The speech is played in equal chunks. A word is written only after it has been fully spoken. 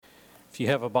If you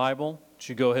have a Bible, would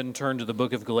you go ahead and turn to the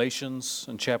book of Galatians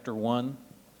in chapter 1?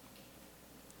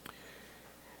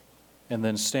 And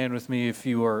then stand with me if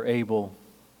you are able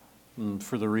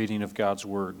for the reading of God's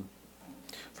Word.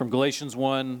 From Galatians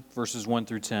 1, verses 1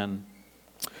 through 10.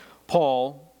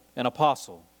 Paul, an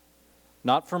apostle,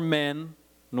 not from men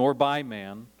nor by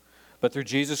man, but through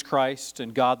Jesus Christ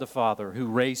and God the Father, who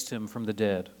raised him from the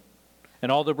dead,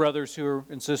 and all the brothers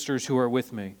and sisters who are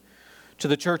with me, to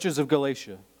the churches of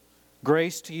Galatia,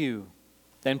 grace to you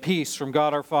and peace from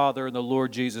God our Father and the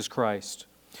Lord Jesus Christ,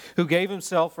 who gave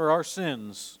himself for our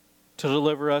sins to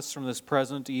deliver us from this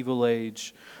present evil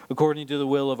age, according to the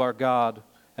will of our God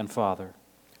and Father,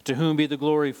 to whom be the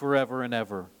glory forever and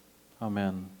ever.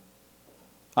 Amen.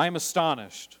 I am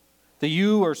astonished that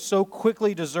you are so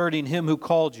quickly deserting him who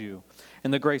called you in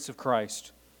the grace of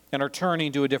Christ and are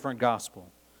turning to a different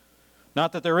gospel.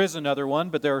 Not that there is another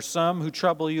one, but there are some who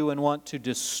trouble you and want to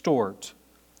distort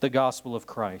the gospel of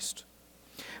Christ.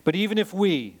 But even if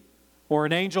we, or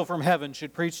an angel from heaven,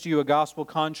 should preach to you a gospel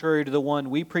contrary to the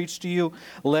one we preach to you,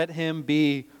 let him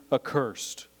be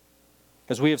accursed.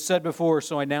 As we have said before,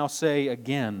 so I now say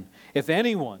again, if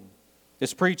anyone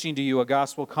is preaching to you a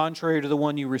gospel contrary to the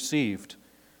one you received,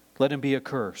 let him be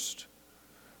accursed.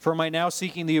 For am I now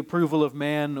seeking the approval of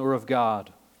man or of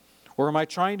God? Or am I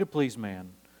trying to please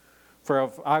man? For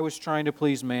if I was trying to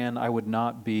please man, I would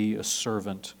not be a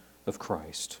servant of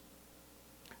Christ.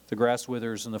 The grass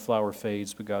withers and the flower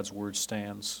fades, but God's word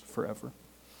stands forever.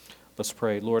 Let's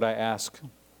pray. Lord, I ask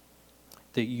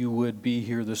that you would be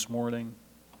here this morning.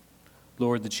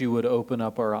 Lord, that you would open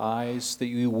up our eyes, that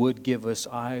you would give us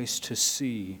eyes to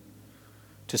see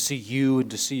you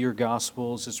and to see your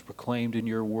gospel as it's proclaimed in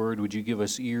your word. Would you give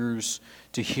us ears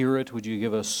to hear it? Would you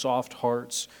give us soft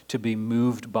hearts to be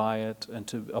moved by it and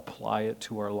to apply it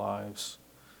to our lives?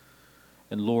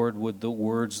 And Lord, would the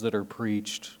words that are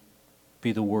preached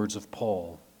be the words of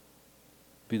Paul,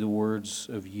 be the words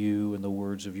of you and the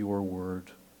words of your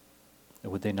word,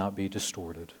 and would they not be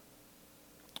distorted?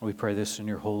 We pray this in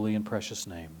your holy and precious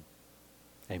name.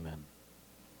 Amen.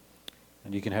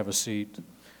 And you can have a seat.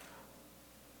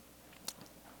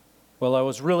 Well, I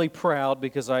was really proud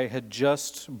because I had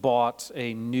just bought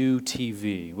a new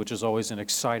TV, which is always an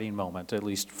exciting moment, at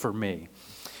least for me.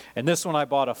 And this one I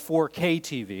bought a 4K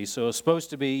TV, so it's supposed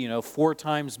to be, 4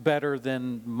 times better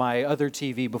than my other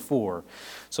TV before.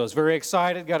 So I was very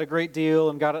excited, got a great deal,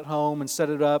 and got it home and set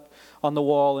it up on the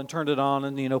wall and turned it on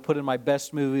and, put in my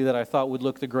best movie that I thought would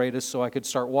look the greatest so I could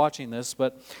start watching this.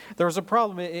 But there was a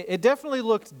problem. It definitely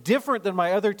looked different than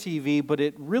my other TV, but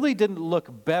it really didn't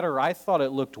look better. I thought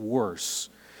it looked worse.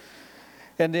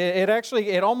 And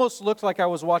it almost looked like I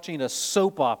was watching a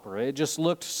soap opera. It just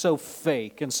looked so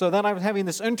fake. And so then I'm having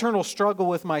this internal struggle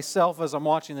with myself as I'm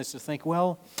watching this to think,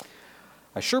 well,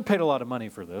 I sure paid a lot of money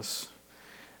for this.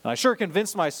 And I sure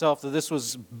convinced myself that this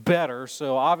was better.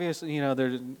 So obviously,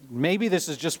 maybe this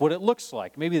is just what it looks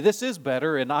like. Maybe this is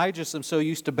better, and I just am so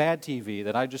used to bad TV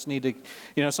that I just need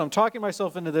to, so I'm talking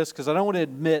myself into this because I don't want to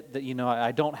admit that,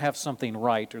 I don't have something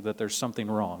right or that there's something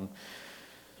wrong.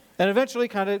 And eventually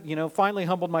finally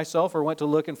humbled myself or went to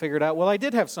look and figured out, well, I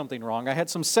did have something wrong. I had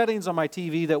some settings on my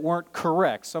TV that weren't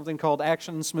correct. Something called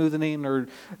action smoothing or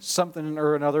something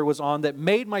or another was on that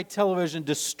made my television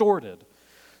distorted.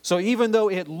 So even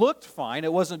though it looked fine,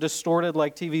 it wasn't distorted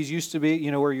like TVs used to be,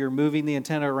 where you're moving the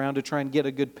antenna around to try and get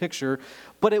a good picture.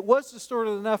 But it was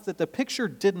distorted enough that the picture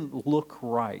didn't look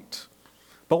right.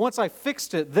 But once I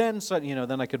fixed it, then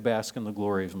I could bask in the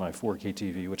glory of my 4K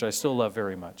TV, which I still love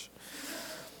very much.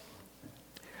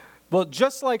 Well,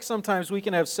 just like sometimes we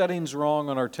can have settings wrong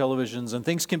on our televisions and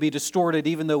things can be distorted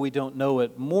even though we don't know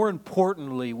it, more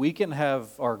importantly, we can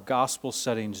have our gospel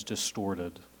settings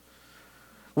distorted.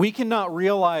 We cannot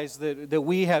realize that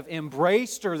we have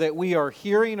embraced or that we are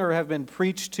hearing or have been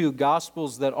preached to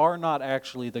gospels that are not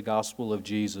actually the gospel of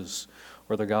Jesus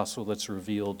or the gospel that's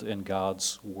revealed in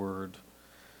God's Word.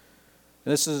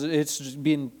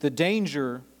 The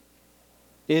danger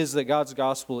is that God's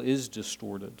gospel is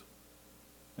distorted.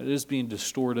 It is being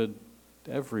distorted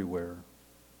everywhere,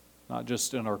 not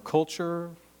just in our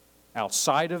culture,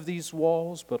 outside of these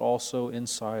walls, but also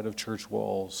inside of church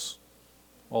walls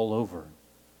all over.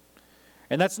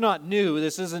 And that's not new.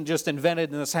 This isn't just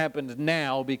invented and this happened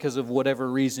now because of whatever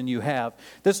reason you have.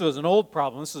 This was an old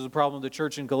problem. This is a problem the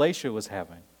church in Galatia was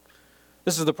having.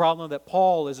 This is the problem that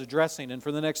Paul is addressing. And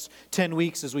for the next 10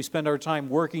 weeks, as we spend our time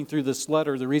working through this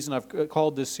letter, the reason I've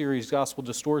called this series Gospel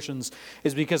Distortions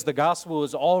is because the gospel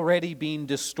is already being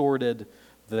distorted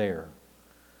there.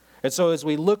 And so as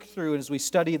we look through and as we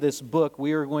study this book,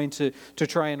 we are going to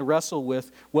try and wrestle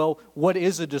with, well, what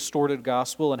is a distorted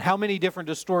gospel and how many different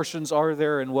distortions are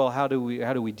there, and well, how do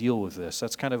we deal with this?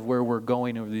 That's kind of where we're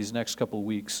going over these next couple of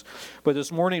weeks. But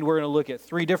this morning we're going to look at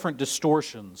 3 different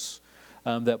distortions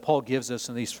that Paul gives us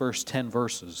in these first 10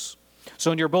 verses.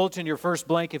 So in your bulletin, your first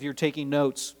blank, if you're taking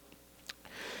notes,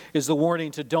 is the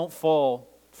warning to don't fall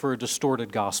for a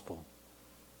distorted gospel.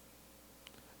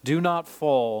 Do not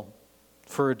fall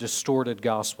for a distorted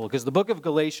gospel. Because the book of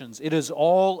Galatians, it is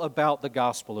all about the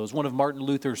gospel. It was one of Martin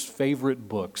Luther's favorite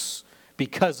books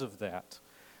because of that.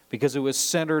 Because it was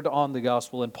centered on the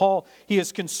gospel. And Paul, he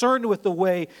is concerned with the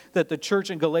way that the church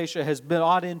in Galatia has been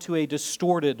brought into a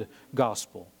distorted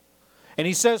gospel. And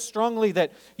he says strongly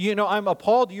that, I'm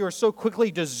appalled you are so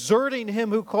quickly deserting him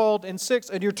who called, in 6,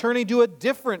 and you're turning to a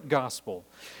different gospel.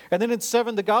 And then in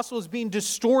 7, the gospel is being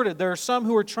distorted. There are some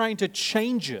who are trying to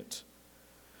change it.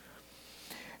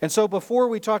 And so before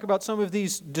we talk about some of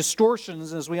these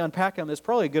distortions, as we unpack them, it's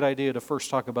probably a good idea to first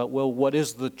talk about, well, what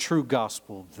is the true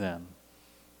gospel then?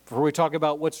 Before we talk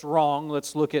about what's wrong,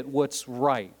 let's look at what's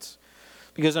right.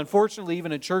 Because unfortunately,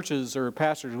 even in churches or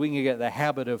pastors, we can get the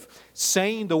habit of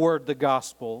saying the word the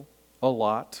gospel a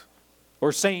lot,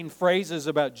 or saying phrases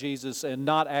about Jesus and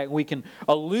we can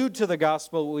allude to the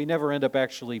gospel, but we never end up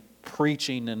actually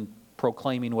preaching and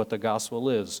proclaiming what the gospel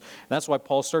is. And that's why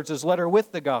Paul starts his letter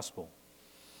with the gospel.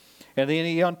 And then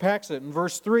he unpacks it in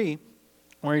verse 3,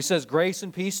 where he says, grace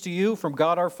and peace to you from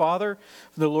God our Father,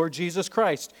 from the Lord Jesus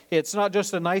Christ. It's not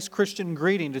just a nice Christian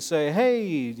greeting to say,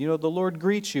 hey, the Lord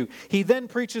greets you. He then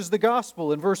preaches the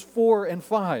gospel in verse 4 and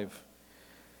 5.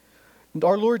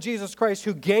 Our Lord Jesus Christ,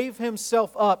 who gave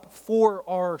himself up for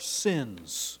our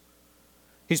sins.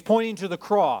 He's pointing to the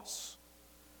cross,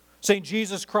 saying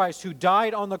Jesus Christ, who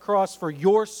died on the cross for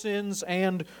your sins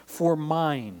and for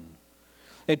mine.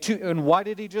 And why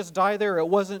did he just die there? It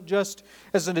wasn't just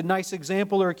as a nice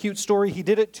example or a cute story. He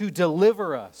did it to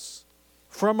deliver us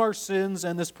from our sins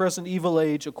and this present evil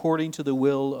age according to the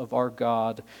will of our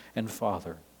God and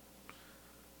Father.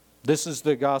 This is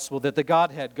the gospel that the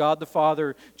Godhead, God the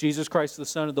Father, Jesus Christ the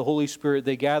Son, and the Holy Spirit,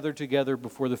 they gathered together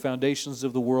before the foundations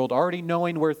of the world, already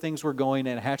knowing where things were going,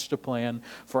 and hatched a plan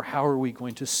for how are we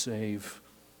going to save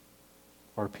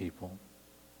our people.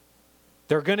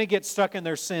 They're going to get stuck in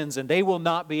their sins and they will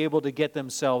not be able to get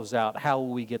themselves out. How will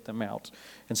we get them out?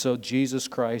 And so Jesus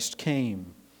Christ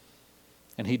came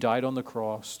and he died on the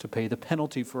cross to pay the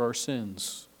penalty for our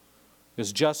sins.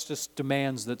 Because justice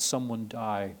demands that someone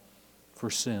die for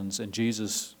sins, and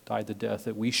Jesus died the death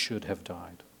that we should have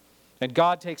died. And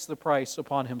God takes the price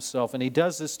upon himself, and he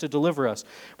does this to deliver us.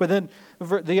 But then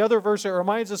the other verse, it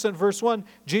reminds us in verse 1,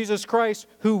 Jesus Christ,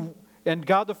 and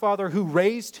God the Father who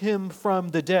raised him from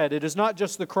the dead. It is not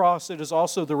just the cross, it is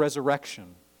also the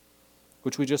resurrection,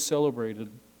 which we just celebrated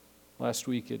last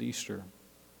week at Easter.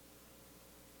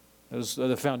 As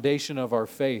the foundation of our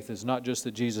faith is not just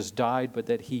that Jesus died, but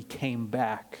that he came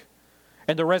back.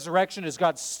 And the resurrection is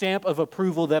God's stamp of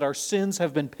approval that our sins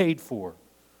have been paid for.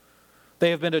 They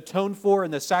have been atoned for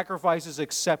and the sacrifice is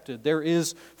accepted. There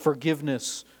is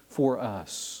forgiveness for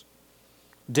us.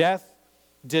 Death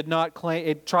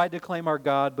it tried to claim our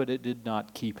God, but it did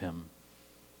not keep him.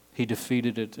 He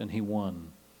defeated it and he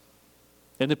won.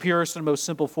 In the purest and most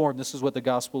simple form, this is what the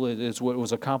gospel is, what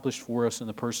was accomplished for us in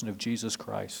the person of Jesus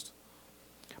Christ.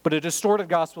 But a distorted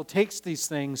gospel takes these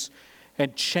things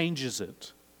and changes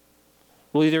it.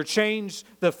 We'll either change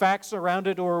the facts around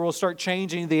it or we'll start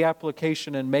changing the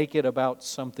application and make it about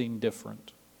something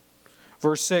different.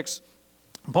 Verse 6,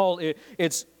 Paul,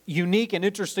 it's unique and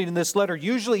interesting in this letter.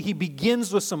 Usually he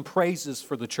begins with some praises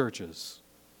for the churches.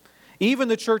 Even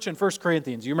the church in 1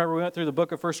 Corinthians. You remember we went through the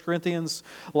book of 1 Corinthians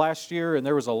last year, and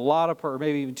there was a lot of, or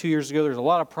maybe even 2 years ago, there was a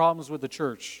lot of problems with the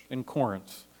church in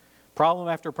Corinth. Problem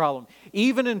after problem.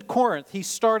 Even in Corinth, he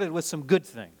started with some good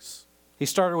things. He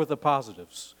started with the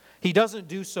positives. He doesn't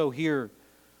do so here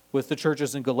with the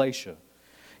churches in Galatia.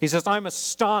 He says, I'm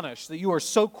astonished that you are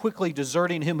so quickly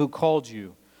deserting him who called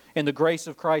you in the grace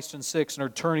of Christ in 6 and are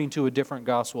turning to a different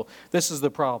gospel. This is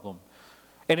the problem.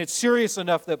 And it's serious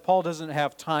enough that Paul doesn't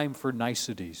have time for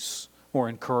niceties or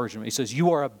encouragement. He says,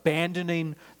 you are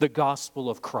abandoning the gospel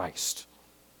of Christ.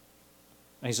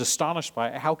 And he's astonished by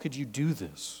it. How could you do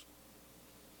this?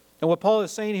 And what Paul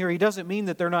is saying here, he doesn't mean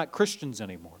that they're not Christians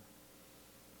anymore.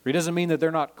 Or he doesn't mean that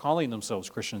they're not calling themselves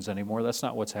Christians anymore. That's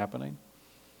not what's happening.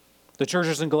 The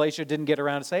churches in Galatia didn't get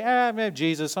around to say,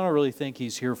 Jesus, I don't really think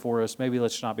he's here for us. Maybe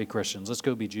let's not be Christians. Let's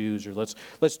go be Jews, or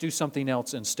let's do something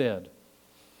else instead.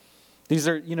 These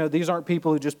aren't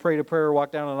people who just prayed a prayer,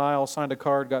 walked down an aisle, signed a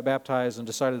card, got baptized, and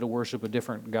decided to worship a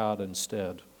different God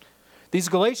instead. These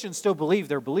Galatians still believe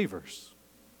they're believers.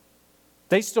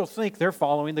 They still think they're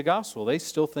following the gospel. They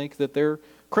still think that they're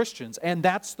Christians. And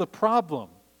that's the problem.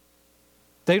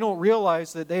 They don't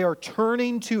realize that they are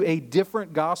turning to a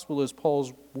different gospel, as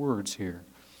Paul's words here.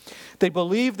 They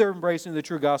believe they're embracing the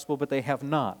true gospel, but they have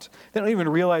not. They don't even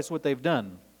realize what they've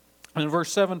done. And in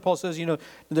verse 7, Paul says,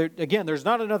 there's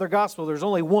not another gospel, there's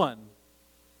only one.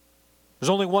 There's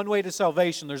only one way to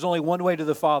salvation. There's only one way to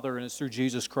the Father, and it's through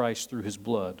Jesus Christ, through His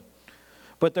blood.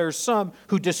 But there's some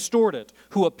who distort it,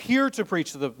 who appear to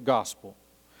preach the gospel,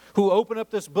 who open up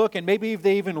this book and maybe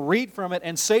they even read from it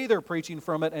and say they're preaching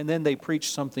from it, and then they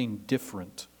preach something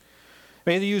different.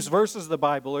 Maybe they use verses of the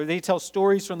Bible, or they tell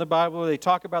stories from the Bible, or they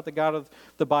talk about the God of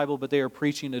the Bible, but they are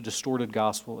preaching a distorted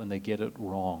gospel and they get it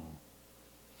wrong.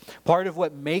 Part of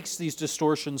what makes these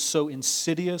distortions so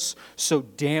insidious, so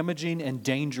damaging and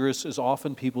dangerous is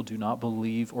often people do not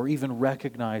believe or even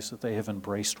recognize that they have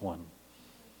embraced one.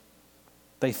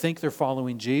 They think they're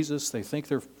following Jesus, they think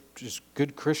they're just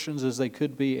good Christians as they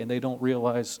could be, and they don't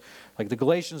realize, like the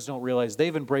Galatians don't realize,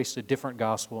 they've embraced a different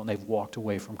gospel and they've walked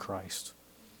away from Christ,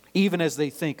 even as they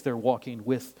think they're walking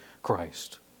with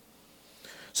Christ.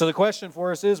 So the question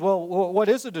for us is, well, what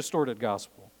is a distorted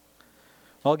gospel?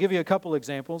 I'll give you a couple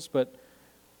examples, but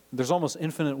there's almost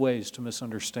infinite ways to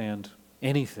misunderstand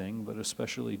anything, but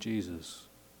especially Jesus.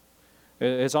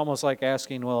 It's almost like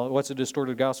asking, well, what's a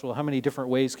distorted gospel? How many different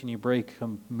ways can you break a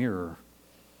mirror?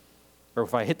 Or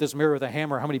if I hit this mirror with a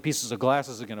hammer, how many pieces of glass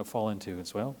is it going to fall into?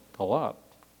 It's, well, a lot.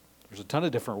 There's a ton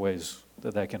of different ways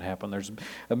that can happen. There's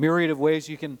a myriad of ways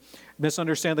you can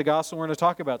misunderstand the gospel. We're going to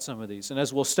talk about some of these. And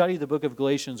as we'll study the book of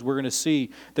Galatians, we're going to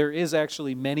see there is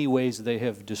actually many ways they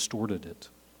have distorted it.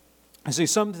 I see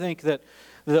some think that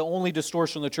the only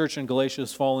distortion the church in Galatia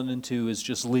has fallen into is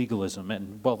just legalism.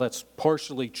 And, well, that's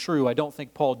partially true. I don't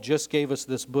think Paul just gave us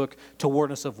this book to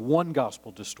warn us of one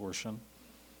gospel distortion.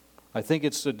 I think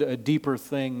it's a deeper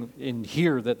thing in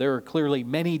here that there are clearly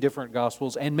many different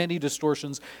gospels and many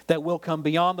distortions that will come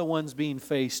beyond the ones being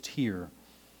faced here.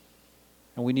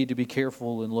 And we need to be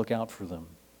careful and look out for them.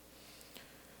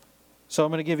 So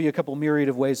I'm going to give you a couple myriad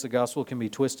of ways the gospel can be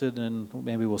twisted, and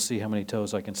maybe we'll see how many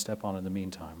toes I can step on in the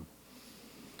meantime.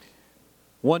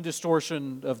 One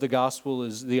distortion of the gospel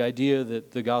is the idea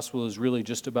that the gospel is really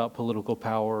just about political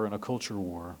power and a culture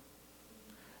war.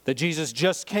 That Jesus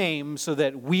just came so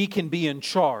that we can be in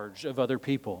charge of other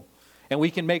people. And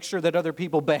we can make sure that other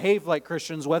people behave like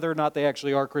Christians, whether or not they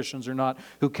actually are Christians or not.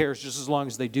 Who cares, just as long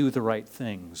as they do the right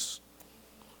things.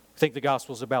 I think the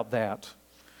gospel is about that.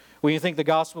 We think the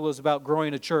gospel is about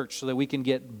growing a church so that we can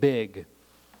get big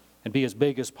and be as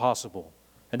big as possible.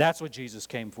 And that's what Jesus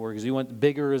came for, because He went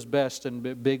bigger is best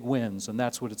and big wins. And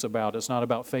that's what it's about. It's not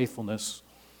about faithfulness.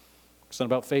 It's not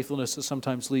about faithfulness that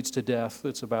sometimes leads to death.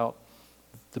 It's about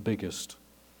the biggest.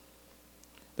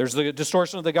 There's the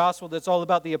distortion of the gospel that's all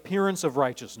about the appearance of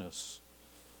righteousness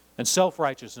and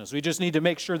self-righteousness. We just need to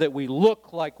make sure that we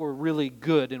look like we're really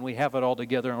good and we have it all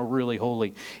together and we're really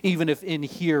holy, even if in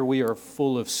here we are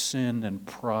full of sin and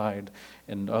pride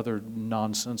and other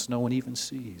nonsense no one even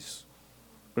sees.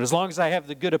 But as long as I have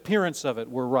the good appearance of it,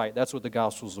 we're right. That's what the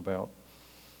gospel's about.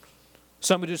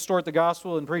 Some who distort the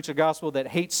gospel and preach a gospel that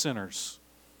hates sinners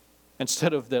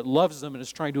instead of that loves them and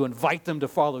is trying to invite them to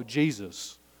follow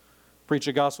Jesus. Preach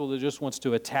a gospel that just wants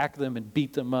to attack them and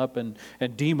beat them up and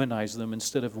demonize them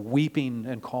instead of weeping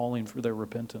and calling for their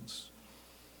repentance.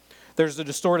 There's the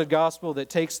distorted gospel that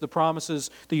takes the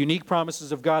promises, the unique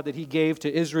promises of God that He gave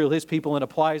to Israel, His people, and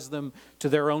applies them to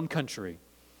their own country.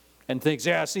 And thinks,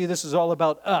 yeah, see, this is all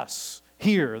about us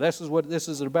here. This is what this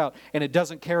is about. And it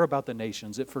doesn't care about the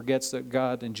nations. It forgets that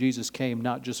God and Jesus came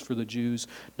not just for the Jews,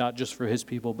 not just for His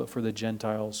people, but for the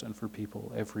Gentiles and for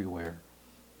people everywhere.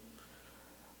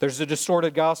 There's a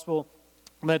distorted gospel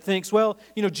that thinks, well,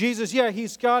 Jesus, yeah,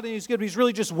 He's God and He's good, but He's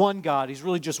really just one God. He's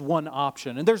really just one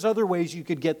option. And there's other ways you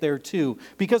could get there too,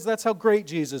 because that's how great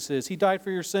Jesus is. He died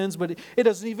for your sins, but it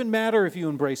doesn't even matter if you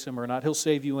embrace Him or not. He'll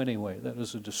save you anyway. That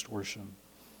is a distortion.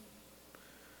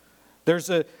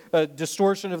 There's a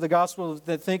distortion of the gospel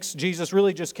that thinks Jesus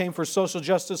really just came for social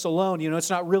justice alone. It's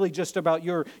not really just about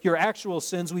your actual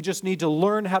sins. We just need to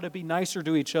learn how to be nicer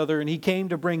to each other, and He came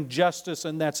to bring justice,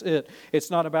 and that's it.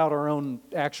 It's not about our own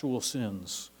actual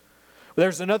sins.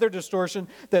 There's another distortion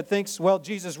that thinks, well,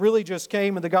 Jesus really just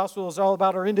came, and the gospel is all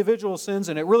about our individual sins,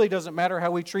 and it really doesn't matter how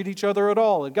we treat each other at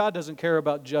all. And God doesn't care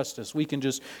about justice. We can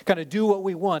just kind of do what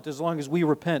we want as long as we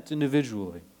repent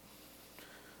individually.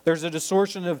 There's a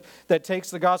distortion that takes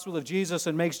the gospel of Jesus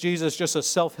and makes Jesus just a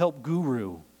self-help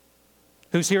guru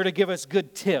who's here to give us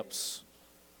good tips,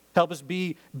 help us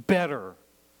be better,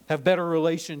 have better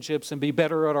relationships and be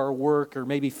better at our work, or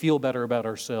maybe feel better about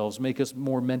ourselves, make us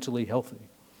more mentally healthy.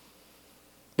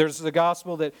 There's the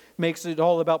gospel that makes it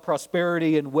all about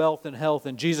prosperity and wealth and health,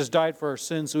 and Jesus died for our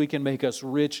sins so He can make us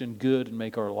rich and good and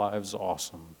make our lives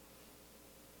awesome.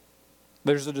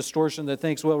 There's a distortion that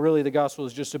thinks, well, really the gospel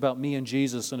is just about me and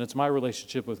Jesus, and it's my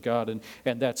relationship with God,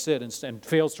 and that's it, and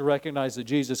fails to recognize that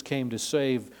Jesus came to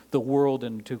save the world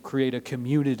and to create a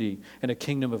community and a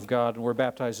kingdom of God, and we're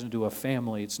baptized into a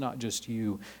family. It's not just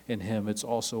you and Him, it's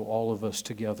also all of us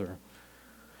together.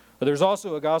 But there's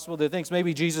also a gospel that thinks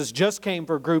maybe Jesus just came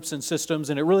for groups and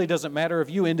systems, and it really doesn't matter if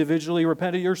you individually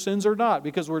repent of your sins or not,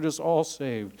 because we're just all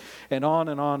saved. And on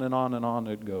and on and on and on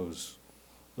it goes.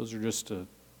 Those are just a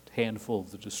handful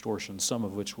of the distortions, some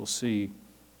of which we'll see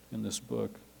in this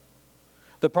book.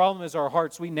 The problem is our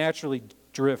hearts, we naturally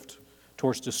drift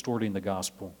towards distorting the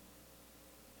gospel.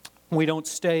 We don't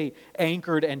stay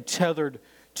anchored and tethered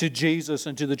to Jesus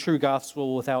and to the true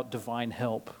gospel without divine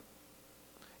help.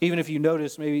 Even if you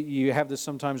notice, maybe you have this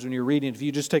sometimes when you're reading, if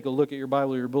you just take a look at your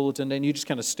Bible or your bulletin and you just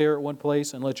kind of stare at one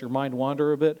place and let your mind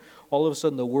wander a bit, all of a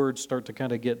sudden the words start to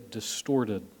kind of get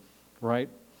distorted, right?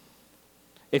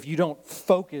 If you don't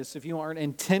focus, if you aren't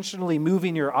intentionally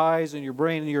moving your eyes and your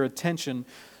brain and your attention,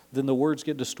 then the words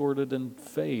get distorted and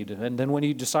fade. And then when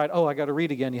you decide, oh, I got to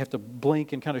read again, you have to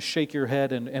blink and kind of shake your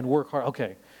head and work hard.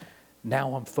 Okay,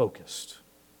 now I'm focused.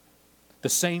 The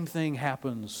same thing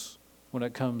happens when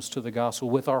it comes to the gospel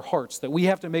with our hearts, that we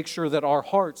have to make sure that our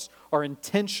hearts are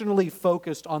intentionally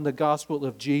focused on the gospel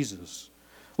of Jesus.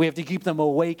 We have to keep them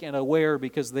awake and aware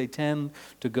because they tend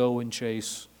to go and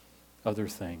chase other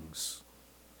things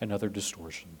and other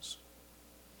distortions.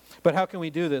 But how can we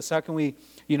do this? How can we,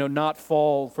 not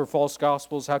fall for false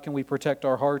gospels? How can we protect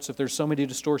our hearts? If there's so many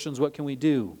distortions, what can we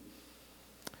do?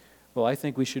 Well, I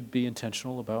think we should be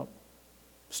intentional about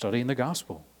studying the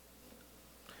gospel.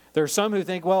 There are some who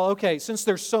think, well, okay, since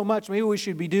there's so much, maybe what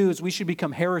we should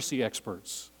become heresy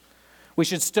experts. We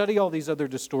should study all these other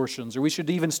distortions, or we should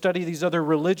even study these other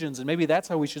religions, and maybe that's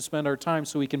how we should spend our time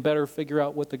so we can better figure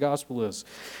out what the gospel is.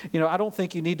 I don't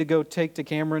think you need to go to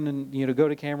Cameron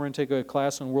and take a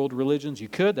class on world religions. You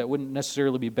could. That wouldn't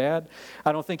necessarily be bad.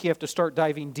 I don't think you have to start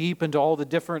diving deep into all the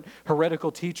different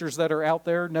heretical teachers that are out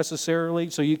there necessarily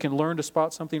so you can learn to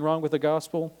spot something wrong with the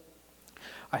gospel.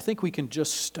 I think we can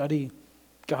just study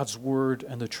God's word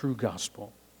and the true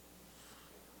gospel.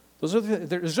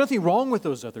 There's nothing wrong with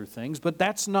those other things, but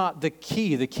that's not the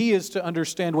key. The key is to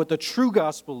understand what the true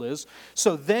gospel is.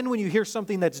 So then when you hear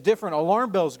something that's different, alarm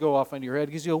bells go off in your head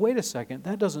because you go, wait a second,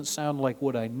 that doesn't sound like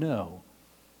what I know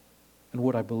and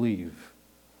what I believe.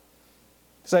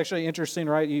 It's actually interesting,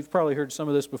 right? You've probably heard some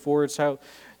of this before. It's how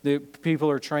the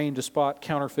people are trained to spot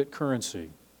counterfeit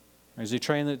currency. Is he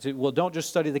trained that well, don't just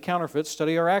study the counterfeit,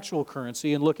 study our actual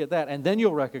currency and look at that, and then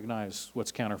you'll recognize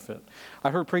what's counterfeit.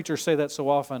 I heard preachers say that so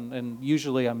often, and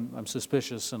usually I'm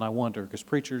suspicious and I wonder, because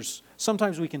preachers,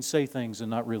 sometimes we can say things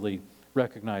and not really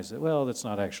recognize it. Well, that's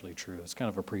not actually true. It's kind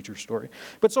of a preacher story.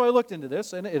 But so I looked into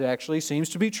this, and it actually seems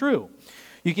to be true.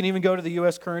 You can even go to the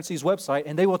U.S. Currency's website,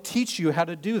 and they will teach you how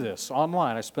to do this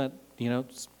online. I spent,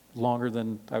 longer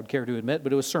than I would care to admit,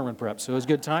 but it was sermon prep, so it was a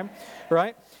good time,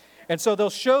 right? And so they'll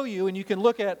show you, and you can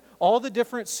look at all the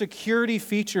different security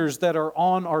features that are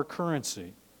on our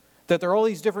currency. That there are all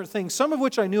these different things, some of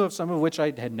which I knew of, some of which I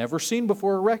had never seen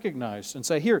before or recognized. And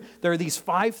say, here, there are these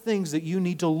 5 things that you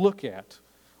need to look at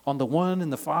on the 1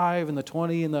 and the 5 and the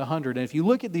 20 and the 100. And if you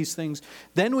look at these things,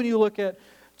 then when you look at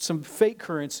some fake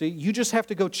currency, you just have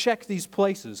to go check these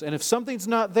places. And if something's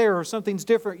not there or something's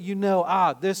different,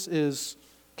 this is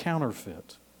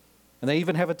counterfeit. And they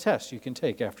even have a test you can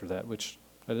take after that, which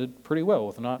I did pretty well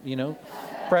with not,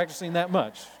 practicing that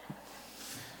much.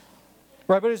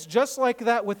 Right, but it's just like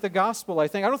that with the gospel, I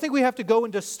think. I don't think we have to go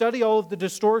and to study all of the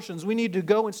distortions. We need to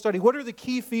go and study what are the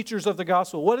key features of the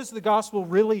gospel. What is the gospel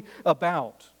really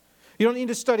about? You don't need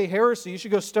to study heresy. You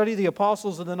should go study the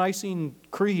apostles of the Nicene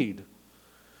Creed.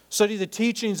 Study the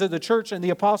teachings of the church and the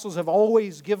apostles have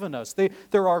always given us.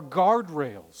 There are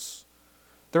guardrails.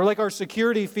 They're like our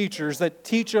security features that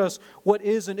teach us what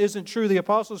is and isn't true. The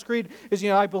Apostles' Creed is,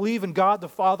 I believe in God the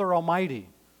Father Almighty,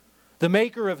 the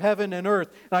maker of heaven and earth.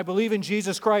 And I believe in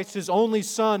Jesus Christ, His only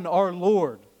Son, our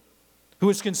Lord, who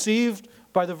was conceived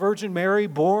by the Virgin Mary,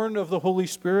 born of the Holy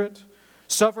Spirit,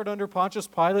 suffered under Pontius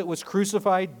Pilate, was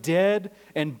crucified, dead,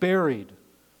 and buried.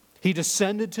 He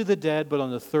descended to the dead, but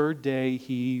on the 3rd day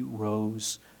He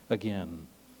rose again.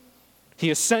 He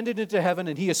ascended into heaven,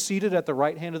 and He is seated at the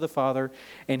right hand of the Father,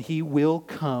 and He will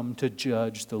come to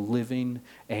judge the living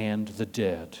and the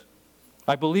dead.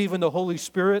 I believe in the Holy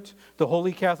Spirit, the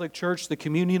Holy Catholic Church, the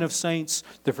communion of saints,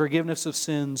 the forgiveness of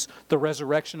sins, the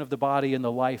resurrection of the body, and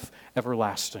the life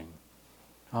everlasting.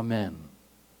 Amen.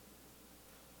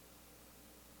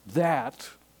 That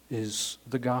is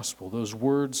the gospel. Those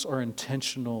words are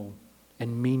intentional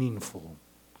and meaningful.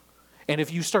 And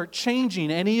if you start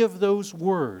changing any of those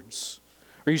words,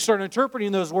 or you start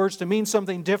interpreting those words to mean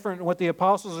something different than what the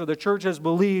apostles or the church has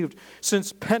believed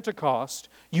since Pentecost,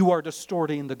 you are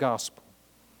distorting the gospel.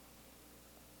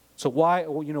 So why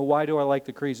do I like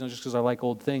the creeds? Not just because I like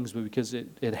old things, but because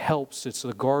it helps. It's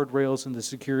the guardrails and the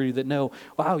security that know,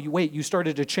 wow, you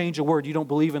started to change a word. You don't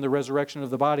believe in the resurrection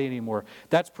of the body anymore.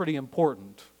 That's pretty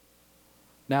important.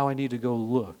 Now I need to go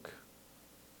look.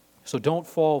 So don't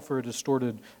fall for a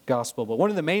distorted gospel. But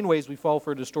one of the main ways we fall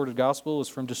for a distorted gospel is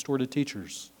from distorted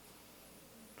teachers.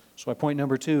 So my point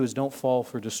number 2 is don't fall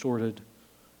for distorted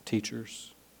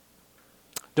teachers.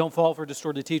 Don't fall for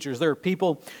distorted teachers. There are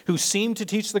people who seem to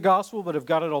teach the gospel but have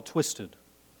got it all twisted.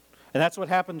 And that's what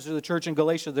happened to the church in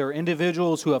Galatia. There are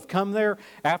individuals who have come there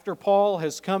after Paul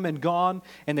has come and gone,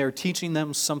 and they're teaching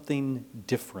them something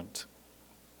different.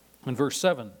 In verse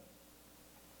 7,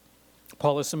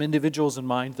 Paul has some individuals in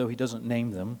mind, though he doesn't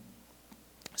name them.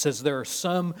 He says, there are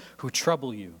some who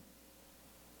trouble you,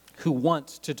 who want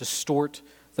to distort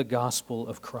the gospel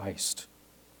of Christ.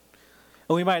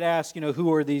 And we might ask,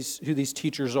 who these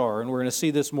teachers are. And we're going to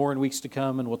see this more in weeks to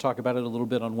come, and we'll talk about it a little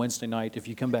bit on Wednesday night. If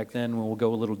you come back then, we'll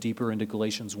go a little deeper into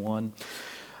Galatians 1.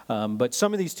 But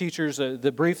some of these teachers,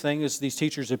 the brief thing is these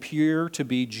teachers appear to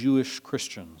be Jewish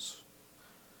Christians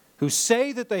who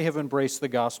say that they have embraced the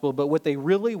gospel, but what they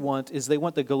really want is they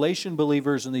want the Galatian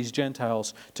believers and these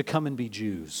Gentiles to come and be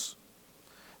Jews.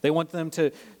 They want them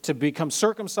to become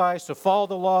circumcised, to follow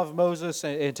the law of Moses,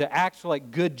 and to act like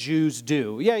good Jews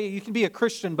do. Yeah, you can be a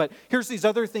Christian, but here's these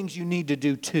other things you need to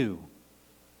do too.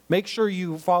 Make sure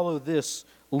you follow this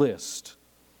list.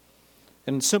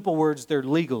 In simple words, they're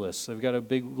legalists. They've got a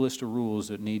big list of rules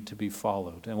that need to be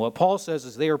followed. And what Paul says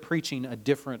is they are preaching a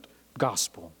different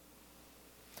gospel.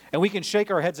 And we can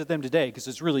shake our heads at them today because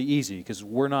it's really easy, because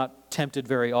we're not tempted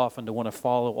very often to want to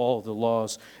follow all of the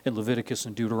laws in Leviticus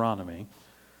and Deuteronomy.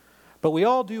 But we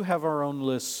all do have our own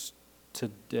lists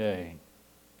today,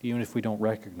 even if we don't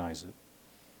recognize it.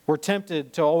 We're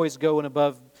tempted to always go and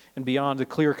above and beyond the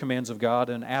clear commands of God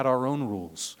and add our own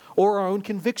rules or our own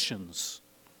convictions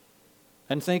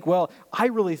and think, well, I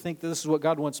really think that this is what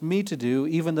God wants me to do,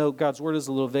 even though God's word is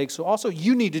a little vague. So also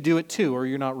you need to do it too, or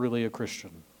you're not really a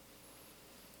Christian.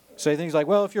 Say things like,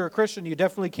 well, if you're a Christian, you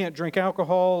definitely can't drink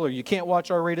alcohol, or you can't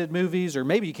watch R-rated movies, or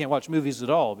maybe you can't watch movies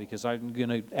at all, because I'm going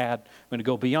to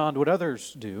go beyond what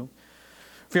others do.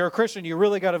 If you're a Christian, you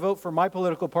really got to vote for my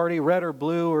political party, red or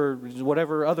blue, or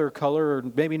whatever other color, or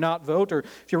maybe not vote. Or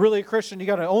if you're really a Christian, you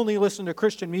got to only listen to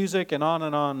Christian music, and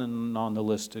on the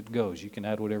list it goes. You can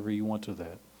add whatever you want to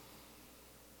that.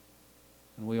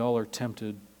 And we all are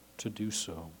tempted to do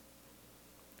so.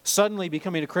 Suddenly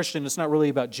becoming a Christian, it's not really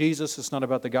about Jesus, it's not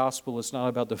about the gospel, it's not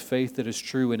about the faith that is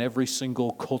true in every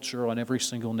single culture, on every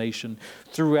single nation,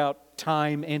 throughout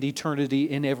time and eternity,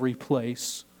 in every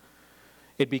place.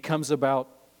 It becomes about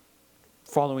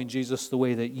following Jesus the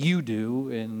way that you do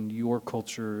in your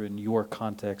culture, in your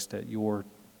context, at your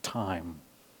time.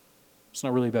 It's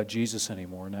not really about Jesus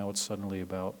anymore. Now it's suddenly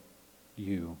about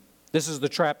you. This is the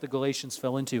trap the Galatians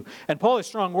fell into. And Paul has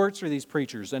strong words for these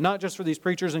preachers, and not just for these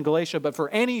preachers in Galatia, but for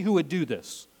any who would do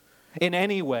this in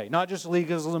any way, not just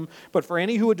legalism, but for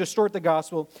any who would distort the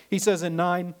gospel. He says in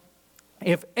 9,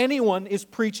 if anyone is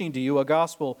preaching to you a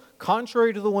gospel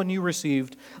contrary to the one you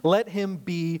received, let him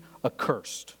be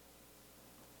accursed.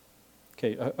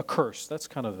 Okay, accursed, that's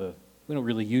kind of we don't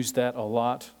really use that a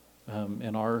lot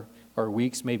in our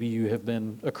weeks. Maybe you have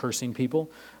been accursing people.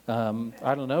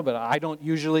 I don't know, but I don't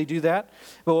usually do that.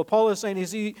 But what Paul is saying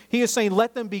is he is saying,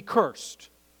 let them be cursed.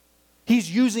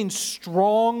 He's using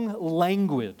strong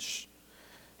language.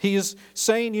 He is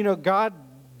saying, God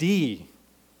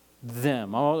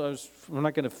them. I'm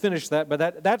not going to finish that,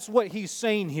 but that's what he's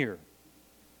saying here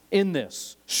in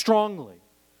this, strongly.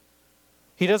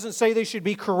 He doesn't say they should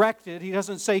be corrected. He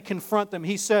doesn't say confront them.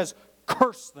 He says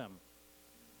curse them.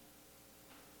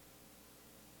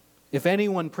 If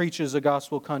anyone preaches a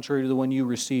gospel contrary to the one you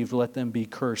received, let them be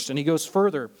cursed. And he goes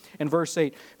further in verse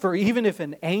 8. For even if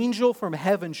an angel from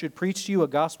heaven should preach to you a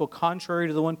gospel contrary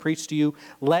to the one preached to you,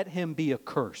 let him be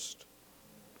accursed.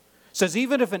 It says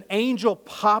even if an angel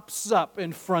pops up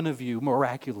in front of you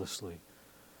miraculously,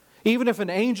 even if an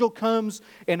angel comes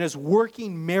and is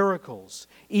working miracles,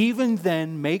 even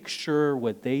then make sure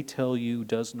what they tell you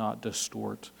does not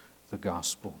distort the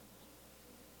gospel.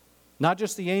 Not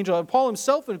just the angel. Paul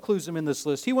himself includes them in this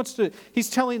list. He's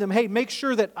telling them, hey, make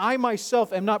sure that I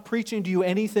myself am not preaching to you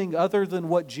anything other than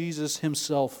what Jesus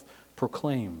himself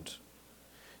proclaimed.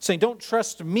 Saying, don't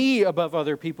trust me above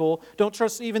other people. Don't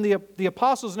trust even the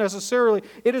apostles necessarily.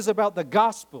 It is about the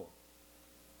gospel.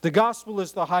 The gospel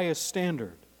is the highest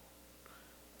standard.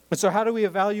 And so how do we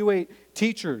evaluate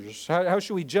teachers? How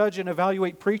should we judge and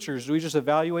evaluate preachers? Do we just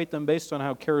evaluate them based on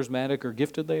how charismatic or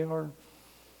gifted they are?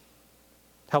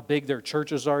 How big their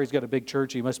churches are? He's got a big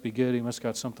church. He must be good. He must have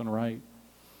got something right.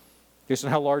 Based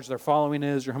on how large their following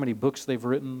is or how many books they've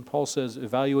written. Paul says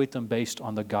evaluate them based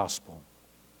on the gospel.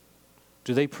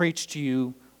 Do they preach to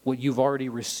you what you've already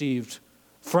received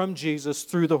from Jesus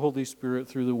through the Holy Spirit,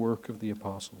 through the work of the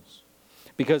apostles?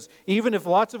 Because even if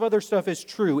lots of other stuff is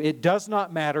true, it does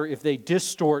not matter if they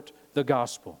distort the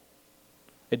gospel.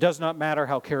 It does not matter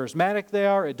how charismatic they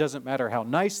are. It doesn't matter how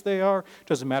nice they are. It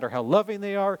doesn't matter how loving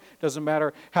they are. It doesn't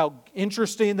matter how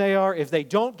interesting they are. If they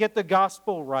don't get the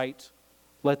gospel right,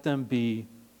 let them be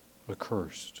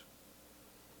accursed.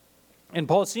 And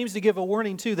Paul seems to give a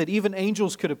warning too that even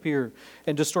angels could appear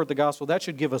and distort the gospel. That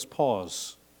should give us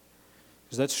pause.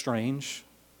 Because that's strange.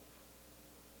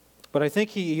 But I think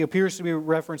he appears to be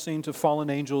referencing to fallen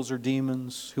angels or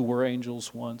demons who were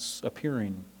angels once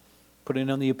appearing, putting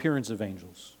on the appearance of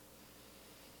angels.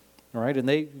 All right, and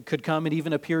they could come and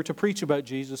even appear to preach about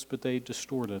Jesus, but they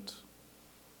distort it.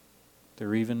 There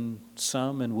are even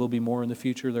some, and will be more in the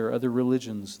future, there are other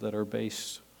religions that are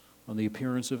based on the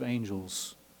appearance of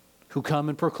angels who come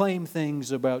and proclaim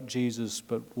things about Jesus,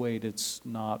 but wait, it's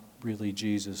not really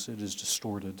Jesus, it is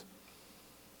distorted.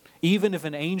 Even if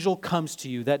an angel comes to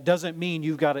you, that doesn't mean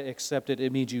you've got to accept it.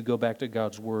 It means you go back to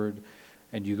God's Word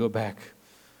and you go back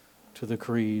to the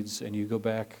creeds and you go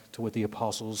back to what the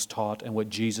apostles taught and what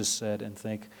Jesus said and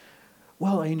think,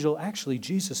 well, angel, actually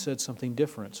Jesus said something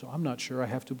different, so I'm not sure I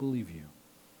have to believe you.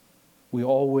 We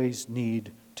always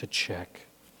need to check.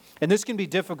 And this can be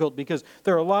difficult because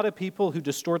there are a lot of people who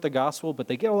distort the gospel, but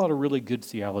they get a lot of really good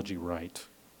theology right.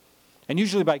 And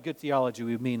usually by good theology,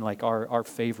 we mean like our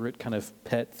favorite kind of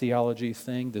pet theology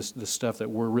thing, this stuff that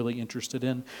we're really interested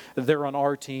in. They're on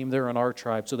our team, they're on our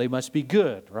tribe, so they must be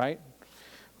good, right?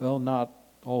 Well, not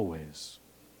always.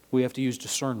 We have to use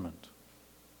discernment.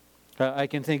 I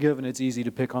can think of, and it's easy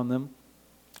to pick on them,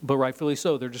 but rightfully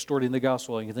so, they're distorting the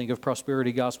gospel. I can think of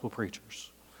prosperity gospel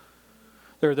preachers.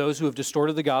 There are those who have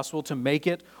distorted the gospel to make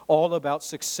it all about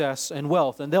success and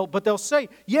wealth. But they'll say,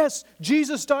 yes,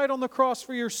 Jesus died on the cross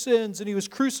for your sins, and he was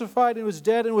crucified and was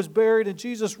dead and was buried, and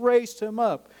Jesus raised him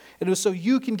up. And it was so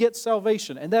you can get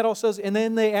salvation. And that all says, and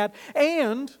then they add,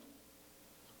 and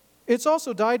it's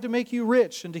also died to make you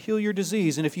rich and to heal your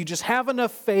disease. And if you just have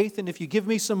enough faith and if you give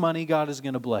me some money, God is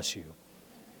going to bless you.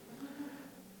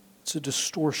 It's a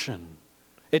distortion.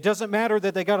 It doesn't matter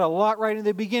that they got a lot right in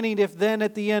the beginning if then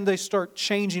at the end they start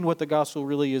changing what the gospel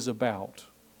really is about.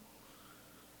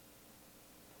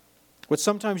 But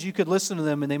sometimes you could listen to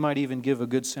them and they might even give a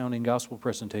good sounding gospel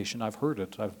presentation. I've heard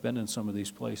it. I've been in some of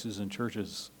these places and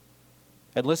churches.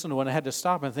 I'd listen to one, I had to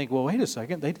stop and think, well, wait a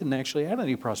second, they didn't actually add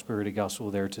any prosperity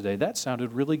gospel there today. That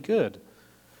sounded really good.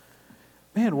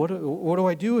 Man, what do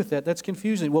I do with that? That's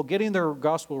confusing. Well, getting their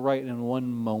gospel right in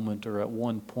one moment or at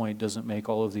one point doesn't make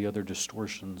all of the other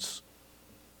distortions.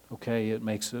 Okay, it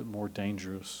makes it more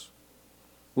dangerous.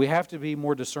 We have to be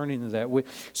more discerning than that.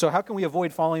 So how can we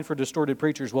avoid falling for distorted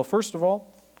preachers? Well, first of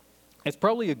all, it's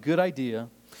probably a good idea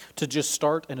to just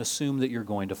start and assume that you're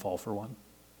going to fall for one.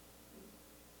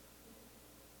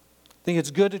 I think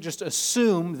it's good to just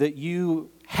assume that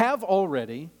you have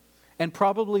already and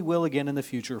probably will again in the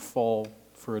future fall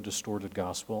for a distorted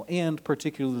gospel, and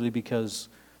particularly because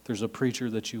there's a preacher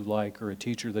that you like or a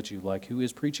teacher that you like who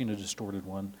is preaching a distorted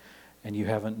one and you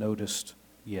haven't noticed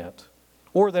yet.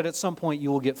 Or that at some point you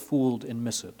will get fooled and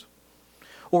miss it.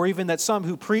 Or even that some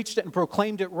who preached it and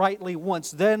proclaimed it rightly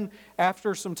once, then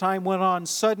after some time went on,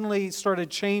 suddenly started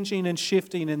changing and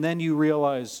shifting, and then you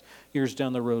realize years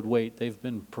down the road, wait, they've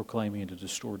been proclaiming a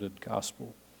distorted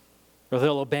gospel. Or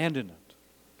they'll abandon it.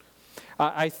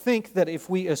 I think that if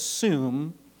we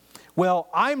assume, well,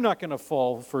 I'm not going to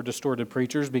fall for distorted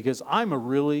preachers because I'm a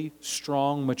really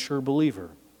strong, mature believer.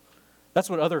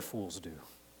 That's what other fools do.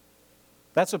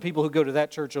 That's what people who go to that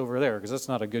church over there, because that's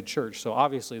not a good church. So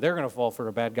obviously they're going to fall for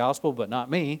a bad gospel, but not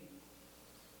me.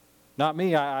 Not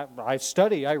me. I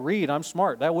study, I read, I'm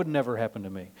smart. That would never happen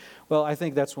to me. Well, I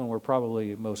think that's when we're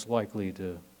probably most likely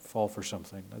to fall for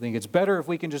something. I think it's better if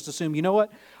we can just assume, you know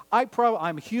what?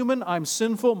 I'm human, I'm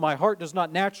sinful, my heart does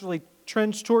not naturally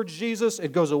trend towards Jesus,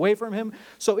 it goes away from him.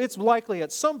 So it's likely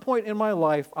at some point in my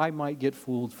life I might get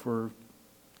fooled for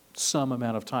some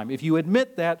amount of time. If you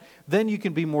admit that, then you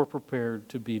can be more prepared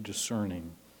to be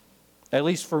discerning. At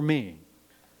least for me.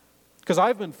 Because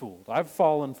I've been fooled. I've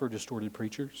fallen for distorted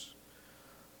preachers.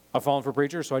 I've fallen for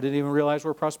preachers so I didn't even realize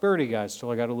we're prosperity guys till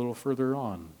I got a little further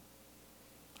on.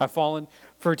 I've fallen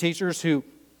for teachers who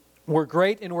were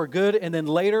great and were good, and then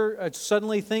later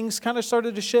suddenly things kind of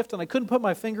started to shift and I couldn't put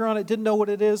my finger on it, didn't know what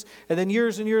it is, and then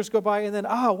years and years go by and then,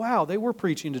 wow, they were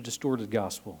preaching a distorted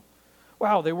gospel.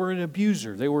 Wow, they were an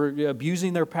abuser. They were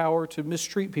abusing their power to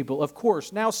mistreat people. Of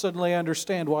course, now suddenly I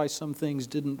understand why some things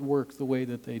didn't work the way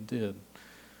that they did.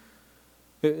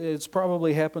 It's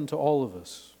probably happened to all of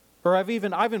us. Or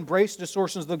I've embraced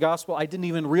distortions of the gospel I didn't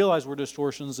even realize were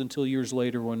distortions until years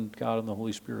later when God and the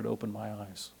Holy Spirit opened my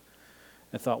eyes.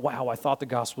 I thought, wow, I thought the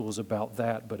gospel was about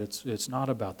that, but it's not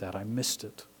about that. I missed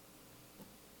it.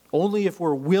 Only if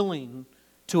we're willing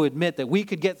to admit that we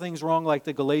could get things wrong like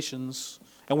the Galatians,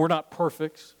 and we're not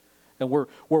perfect, and we're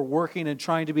working and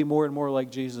trying to be more and more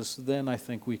like Jesus, then I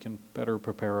think we can better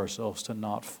prepare ourselves to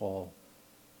not fall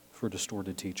for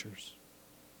distorted teachers.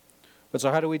 But so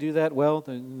how do we do that? Well,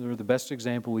 they're the best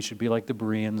example. We should be like the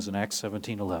Bereans in Acts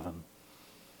 17:11.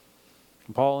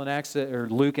 Paul in Acts, or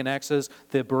Luke in Acts says,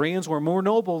 the Bereans were more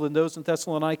noble than those in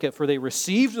Thessalonica, for they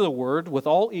received the word with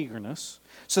all eagerness.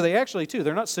 So they actually, too,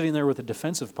 they're not sitting there with a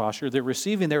defensive posture. They're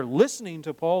listening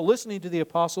to Paul, listening to the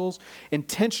apostles,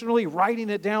 intentionally writing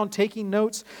it down, taking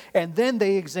notes, and then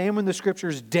they examine the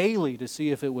scriptures daily to see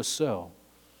if it was so.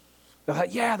 They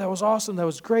thought, yeah, that was awesome, that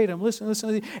was great, I'm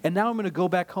listening, and now I'm going to go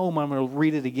back home, I'm going to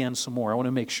read it again some more. I want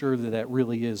to make sure that that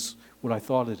really is what I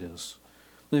thought it is.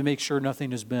 To make sure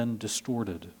nothing has been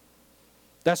distorted.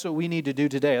 That's what we need to do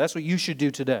today. That's what you should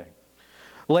do today.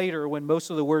 Later, when most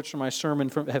of the words from my sermon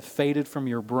have faded from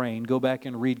your brain, go back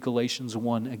and read Galatians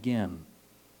 1 again.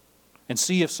 And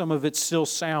see if some of it still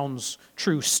sounds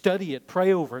true. Study it,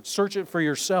 pray over it, search it for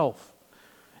yourself.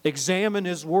 Examine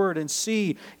His Word and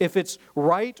see if it's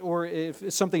right or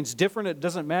if something's different, it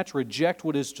doesn't match, reject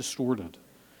what is distorted.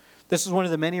 This is one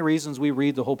of the many reasons we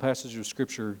read the whole passage of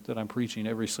Scripture that I'm preaching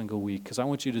every single week, because I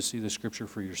want you to see the Scripture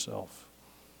for yourself.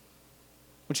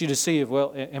 I want you to see if,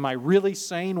 well, am I really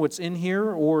saying what's in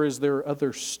here, or is there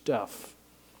other stuff?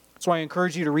 That's why I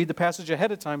encourage you to read the passage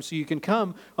ahead of time so you can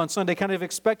come on Sunday kind of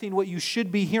expecting what you should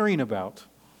be hearing about.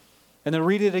 And then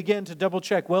read it again to double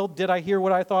check, well, did I hear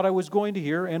what I thought I was going to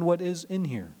hear and what is in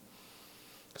here?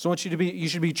 So I want you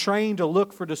should be trained to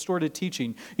look for distorted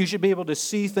teaching. You should be able to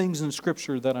see things in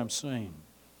Scripture that I'm saying.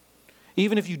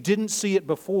 Even if you didn't see it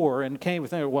before and came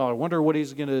with, well, I wonder what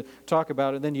he's going to talk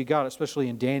about, and then you got it, especially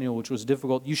in Daniel, which was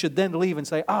difficult, you should then leave and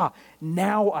say,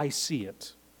 now I see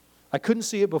it. I couldn't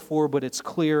see it before, but it's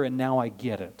clear, and now I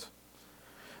get it.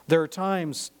 There are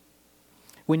times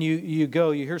when you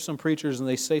hear some preachers and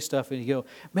they say stuff, and you go,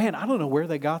 man, I don't know where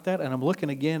they got that, and I'm looking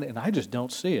again, and I just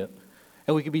don't see it.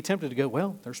 And we could be tempted to go,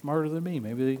 well, they're smarter than me.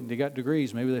 Maybe they got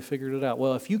degrees. Maybe they figured it out.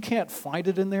 Well, if you can't find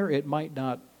it in there, it might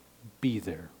not be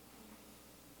there.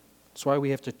 That's why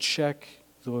we have to check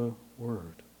the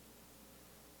Word.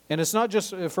 And it's not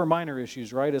just for minor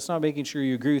issues, right? It's not making sure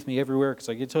you agree with me everywhere, because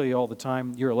I can tell you all the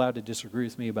time, you're allowed to disagree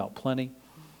with me about plenty.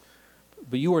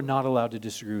 But you are not allowed to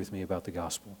disagree with me about the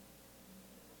gospel.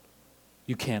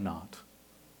 You cannot.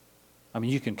 I mean,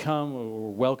 you can come, we're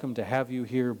welcome to have you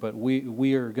here, but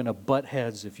we are going to butt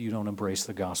heads if you don't embrace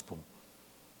the gospel.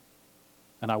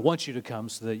 And I want you to come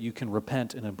so that you can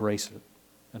repent and embrace it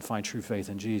and find true faith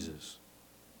in Jesus.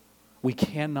 We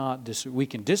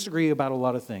can disagree about a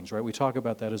lot of things, right? We talk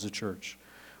about that as a church.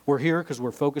 We're here because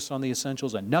we're focused on the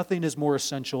essentials, and nothing is more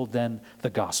essential than the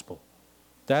gospel.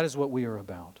 That is what we are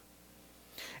about.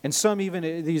 And some even,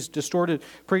 these distorted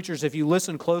preachers, if you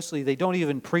listen closely, they don't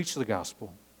even preach the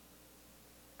gospel.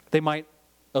 They might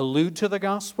allude to the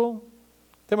gospel.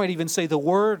 They might even say the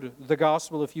word, the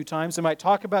gospel, a few times. They might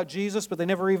talk about Jesus, but they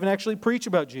never even actually preach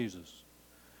about Jesus.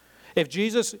 If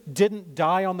Jesus didn't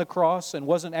die on the cross and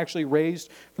wasn't actually raised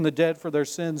from the dead for their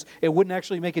sins, it wouldn't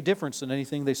actually make a difference in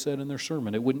anything they said in their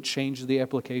sermon. It wouldn't change the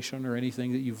application or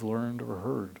anything that you've learned or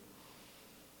heard.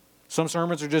 Some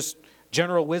sermons are just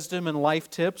general wisdom and life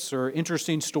tips or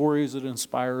interesting stories that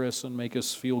inspire us and make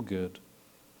us feel good.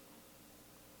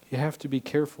 You have to be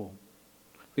careful,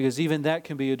 because even that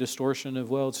can be a distortion of,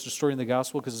 well, it's distorting the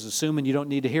gospel because it's assuming you don't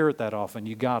need to hear it that often.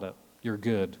 You got it. You're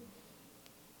good.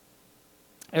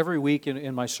 Every week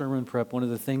in my sermon prep, one of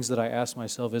the things that I ask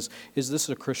myself is this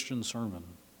a Christian sermon?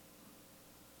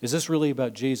 Is this really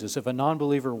about Jesus? If a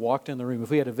non-believer walked in the room, if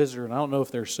we had a visitor and I don't know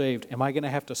if they're saved, am I going to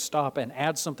have to stop and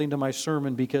add something to my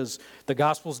sermon because the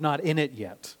gospel's not in it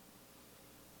yet?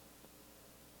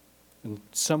 And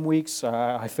some weeks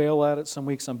I fail at it, some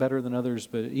weeks I'm better than others,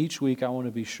 but each week I want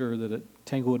to be sure that at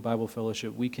Tanglewood Bible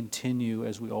Fellowship we continue,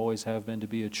 as we always have been, to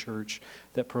be a church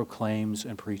that proclaims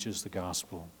and preaches the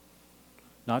gospel.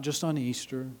 Not just on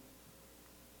Easter,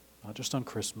 not just on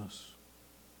Christmas,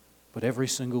 but every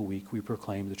single week we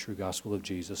proclaim the true gospel of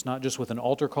Jesus. Not just with an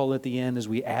altar call at the end as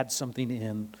we add something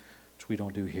in, which we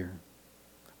don't do here,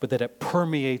 but that it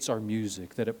permeates our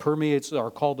music, that it permeates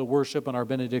our call to worship and our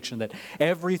benediction, that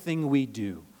everything we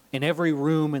do in every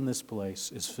room in this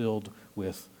place is filled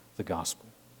with the gospel.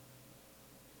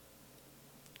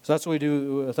 So that's what we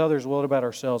do with others. What about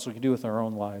ourselves? We can do with our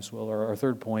own lives. Well, our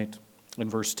third point in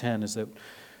verse 10 is that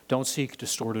don't seek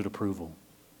distorted approval.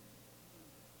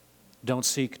 Don't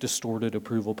seek distorted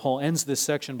approval. Paul ends this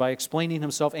section by explaining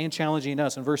himself and challenging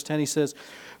us. In verse 10 he says,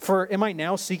 "For am I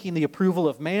now seeking the approval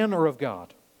of man or of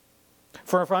God?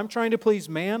 For if I'm trying to please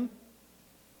man,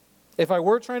 if I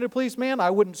were trying to please man, I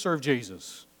wouldn't serve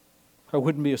Jesus. I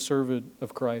wouldn't be a servant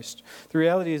of Christ." The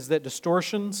reality is that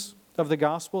distortions of the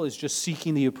gospel is just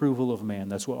seeking the approval of man.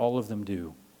 That's what all of them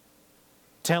do.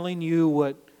 Telling you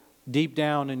what deep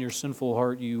down in your sinful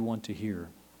heart you want to hear.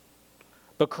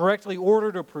 But correctly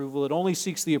ordered approval, it only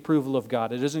seeks the approval of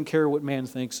God. It doesn't care what man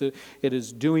thinks. It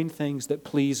is doing things that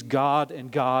please God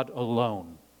and God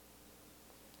alone.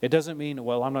 It doesn't mean,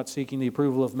 well, I'm not seeking the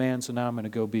approval of man, so now I'm going to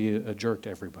go be a jerk to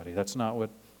everybody. That's not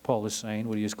what Paul is saying.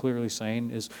 What he is clearly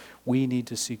saying is we need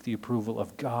to seek the approval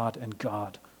of God and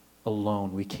God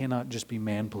alone. We cannot just be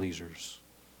man-pleasers.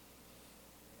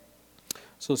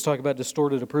 So let's talk about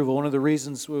distorted approval. One of the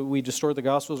reasons we distort the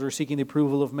gospel is we're seeking the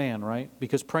approval of man, right?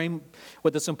 Because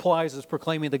what this implies is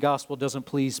proclaiming the gospel doesn't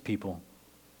please people.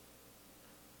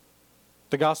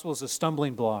 The gospel is a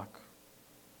stumbling block.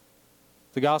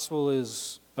 The gospel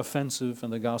is offensive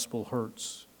and the gospel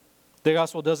hurts. The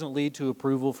gospel doesn't lead to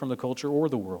approval from the culture or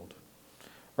the world.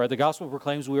 Right? The gospel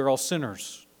proclaims we are all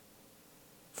sinners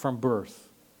from birth,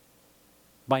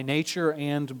 by nature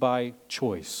and by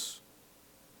choice.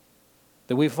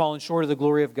 That we've fallen short of the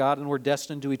glory of God and we're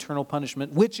destined to eternal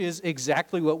punishment, which is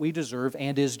exactly what we deserve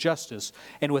and is justice.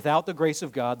 And without the grace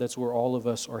of God, that's where all of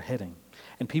us are heading.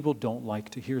 And people don't like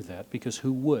to hear that, because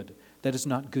who would? That is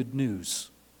not good news.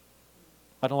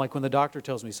 I don't like when the doctor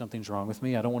tells me something's wrong with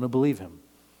me. I don't want to believe him.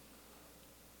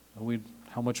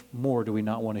 How much more do we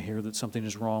not want to hear that something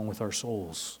is wrong with our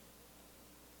souls?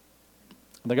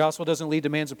 The gospel doesn't lead to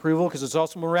man's approval because it's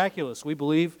also miraculous. We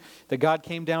believe that God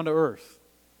came down to earth.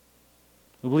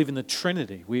 We believe in the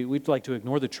Trinity. We'd like to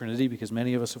ignore the Trinity because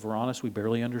many of us, if we're honest, we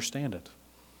barely understand it.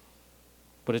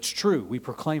 But it's true. We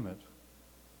proclaim it.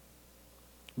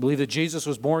 We believe that Jesus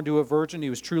was born to a virgin. He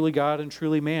was truly God and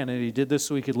truly man. And He did this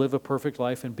so He could live a perfect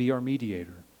life and be our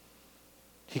mediator.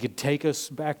 He could take us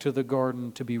back to the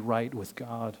garden to be right with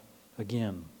God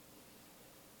again.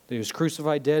 That He was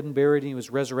crucified, dead, and buried, and He was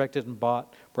resurrected and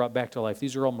brought back to life.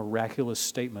 These are all miraculous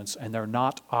statements, and they're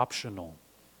not optional.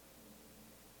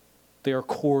 They are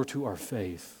core to our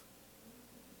faith.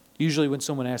 Usually when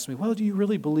someone asks me, well, do you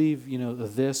really believe,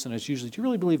 this? And it's usually, do you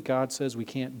really believe God says we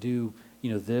can't do,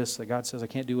 this? That God says I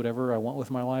can't do whatever I want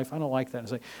with my life? I don't like that. And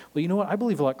I say, well, you know what? I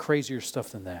believe a lot crazier stuff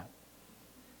than that.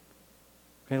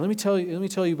 Okay, let me tell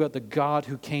you about the God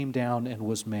who came down and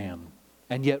was man,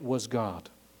 and yet was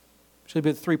God. Should have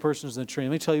been three persons in the Trinity.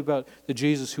 Let me tell you about the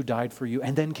Jesus who died for you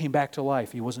and then came back to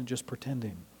life. He wasn't just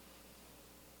pretending.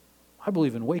 I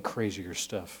believe in way crazier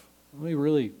stuff. Let me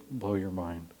really blow your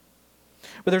mind.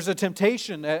 But there's a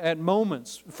temptation at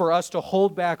moments for us to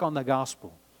hold back on the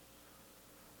gospel.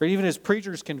 Or even as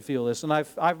preachers can feel this. And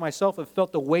I've myself have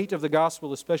felt the weight of the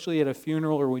gospel, especially at a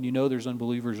funeral or when you know there's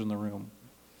unbelievers in the room.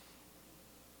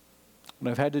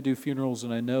 When I've had to do funerals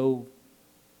and I know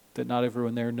that not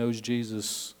everyone there knows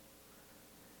Jesus,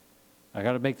 I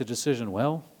got to make the decision,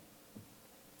 well,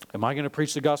 am I going to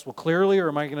preach the gospel clearly, or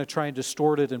am I going to try and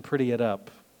distort it and pretty it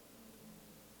up?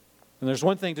 And there's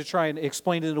one thing to try and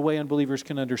explain it in a way unbelievers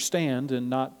can understand and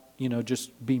not,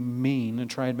 just be mean and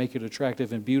try and make it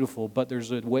attractive and beautiful. But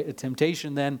there's a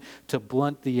temptation then to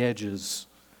blunt the edges.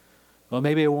 Well,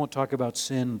 maybe I won't talk about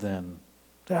sin then.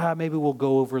 Maybe we'll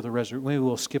go over maybe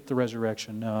we'll skip the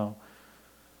resurrection. No.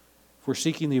 If we're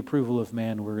seeking the approval of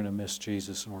man, we're going to miss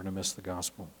Jesus and we're going to miss the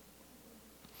gospel.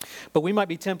 But we might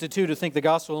be tempted too to think the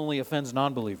gospel only offends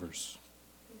non-believers.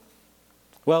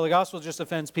 Well, the gospel just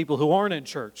offends people who aren't in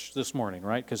church this morning,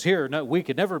 right? Because here, we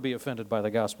could never be offended by the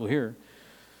gospel here.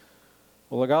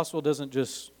 Well, the gospel doesn't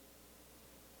just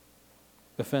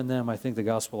offend them. I think the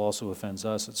gospel also offends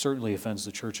us. It certainly offends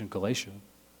the church in Galatia.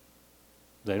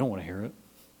 They don't want to hear it.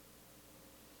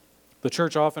 The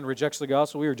church often rejects the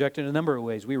gospel. We reject it in a number of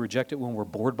ways. We reject it when we're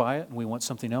bored by it and we want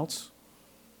something else.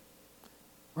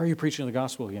 Why are you preaching the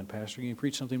gospel again, Pastor? Can you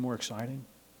preach something more exciting?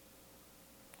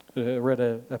 I read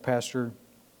a pastor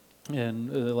in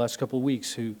the last couple of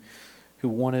weeks who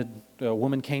wanted, a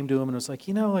woman came to him and was like,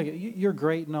 you're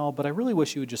great and all, but I really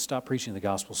wish you would just stop preaching the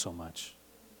gospel so much.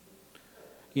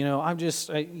 That's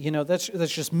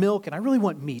just milk, and I really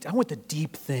want meat. I want the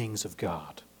deep things of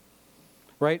God,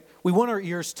 right? We want our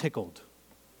ears tickled.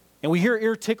 And we hear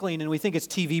ear tickling and we think it's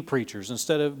TV preachers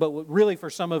but really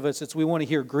for some of us, we want to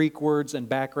hear Greek words and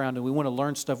background, and we want to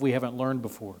learn stuff we haven't learned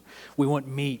before. We want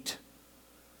meat.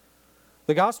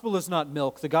 The gospel is not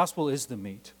milk. The gospel is the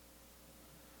meat.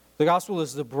 The gospel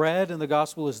is the bread, and the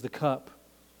gospel is the cup.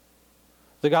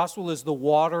 The gospel is the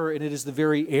water, and it is the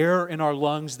very air in our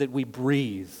lungs that we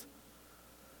breathe.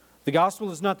 The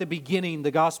gospel is not the beginning. The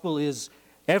gospel is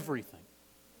everything.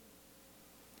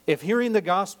 If hearing the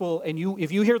gospel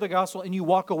if you hear the gospel and you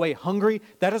walk away hungry,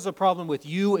 that is a problem with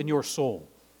you and your soul.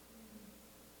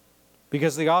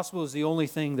 Because the gospel is the only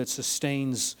thing that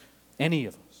sustains any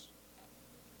of us.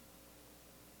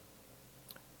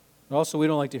 Also, we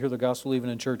don't like to hear the gospel even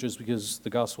in churches because the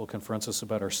gospel confronts us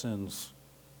about our sins.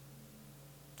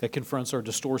 It confronts our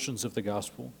distortions of the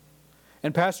gospel.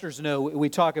 And pastors know, we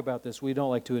talk about this, we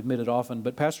don't like to admit it often,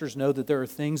 but pastors know that there are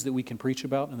things that we can preach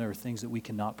about and there are things that we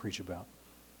cannot preach about.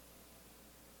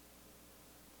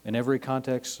 In every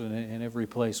context and in every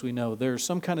place, we know there are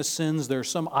some kind of sins, there are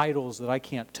some idols that I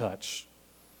can't touch.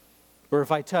 Or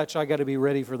if I touch, I got to be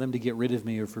ready for them to get rid of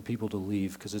me or for people to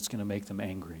leave because it's going to make them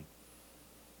angry.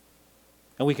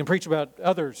 And we can preach about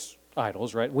others'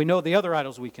 idols, right? We know the other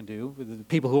idols we can do. The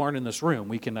people who aren't in this room,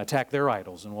 we can attack their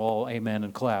idols and we'll all amen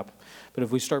and clap. But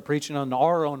if we start preaching on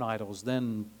our own idols,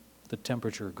 then the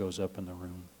temperature goes up in the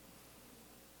room.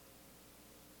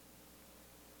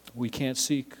 We can't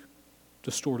seek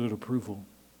distorted approval,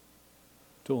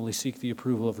 to only seek the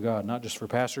approval of God, not just for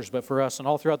pastors, but for us. And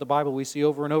all throughout the Bible, we see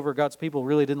over and over God's people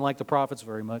really didn't like the prophets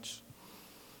very much.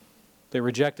 They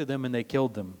rejected them and they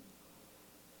killed them.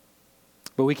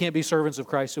 But we can't be servants of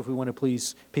Christ if we want to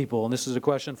please people. And this is a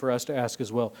question for us to ask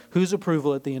as well. Whose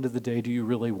approval at the end of the day do you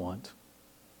really want?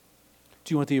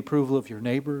 Do you want the approval of your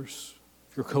neighbors,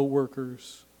 your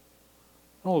co-workers?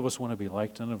 All of us want to be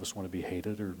liked. None of us want to be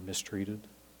hated or mistreated.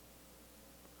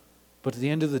 But at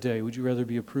the end of the day, would you rather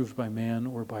be approved by man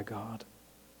or by God?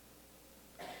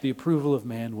 The approval of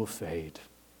man will fade.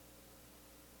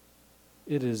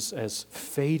 It is as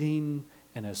fading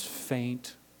and as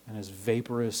faint and as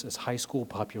vaporous as high school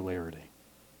popularity,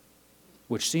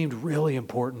 which seemed really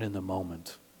important in the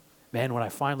moment. Man, when I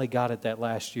finally got it that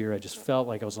last year, I just felt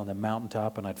like I was on the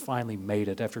mountaintop and I'd finally made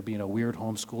it after being a weird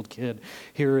homeschooled kid.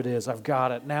 Here it is. I've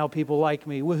got it. Now people like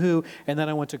me. Woohoo. And then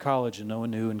I went to college and no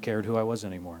one knew and cared who I was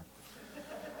anymore.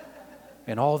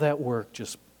 And all that work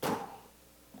just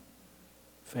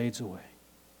fades away.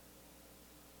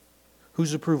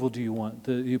 Whose approval do you want?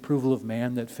 The approval of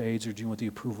man that fades, or do you want the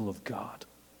approval of God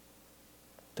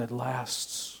that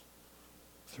lasts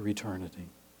through eternity?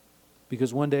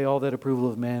 Because one day all that approval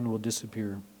of man will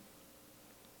disappear.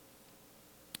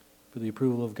 But the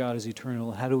approval of God is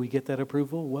eternal. How do we get that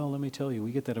approval? Well, let me tell you,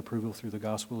 we get that approval through the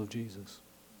gospel of Jesus.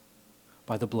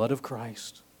 By the blood of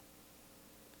Christ.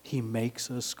 He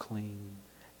makes us clean.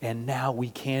 And now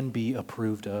we can be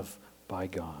approved of by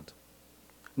God.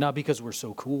 Not because we're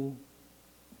so cool.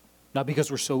 Not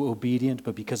because we're so obedient,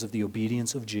 but because of the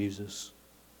obedience of Jesus.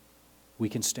 We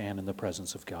can stand in the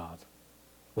presence of God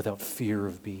without fear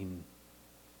of being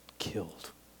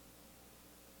killed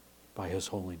by His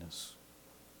holiness.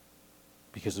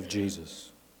 Because of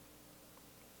Jesus.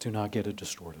 Do not get it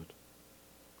distorted.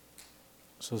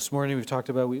 So this morning we've talked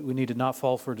about we need to not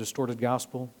fall for a distorted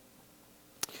gospel.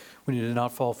 We need to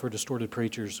not fall for distorted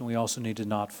preachers. And we also need to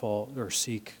not fall or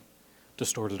seek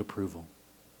distorted approval.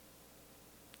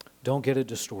 Don't get it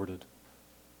distorted.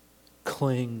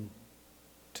 Cling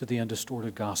to the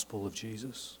undistorted gospel of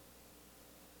Jesus.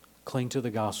 Cling to the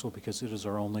gospel because it is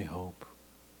our only hope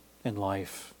in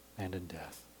life and in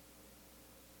death.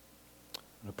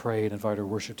 I'm going to pray and invite our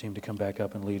worship team to come back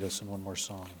up and lead us in one more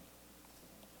song.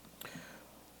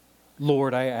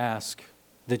 Lord, I ask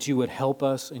that you would help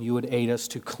us and you would aid us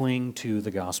to cling to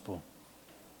the gospel.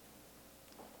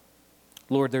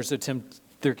 Lord,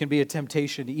 there can be a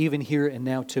temptation even here and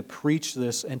now to preach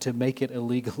this and to make it a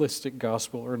legalistic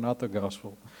gospel or not the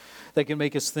gospel. That can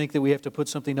make us think that we have to put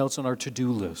something else on our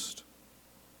to-do list.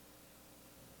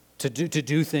 To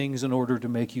do things in order to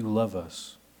make you love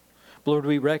us. Lord,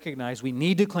 we recognize we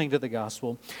need to cling to the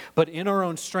gospel, but in our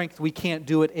own strength we can't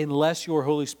do it unless your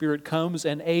Holy Spirit comes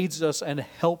and aids us and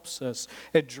helps us.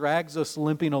 It drags us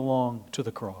limping along to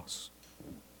the cross.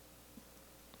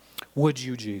 Would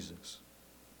you, Jesus,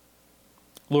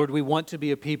 Lord, we want to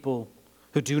be a people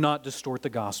who do not distort the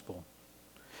gospel.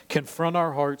 Confront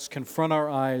our hearts, confront our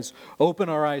eyes, open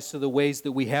our eyes to the ways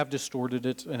that we have distorted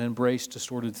it and embraced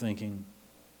distorted thinking.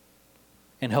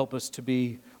 And help us to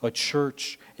be a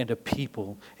church and a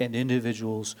people and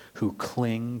individuals who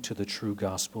cling to the true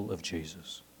gospel of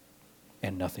Jesus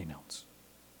and nothing else.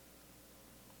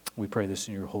 We pray this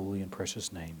in your holy and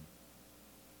precious name.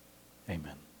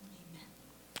 Amen.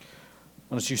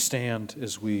 Why don't you stand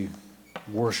as we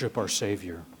worship our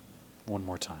Savior one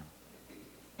more time.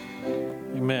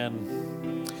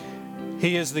 Amen.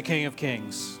 He is the King of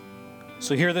Kings.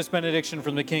 So hear this benediction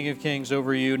from the King of Kings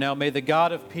over you. Now may the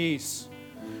God of peace,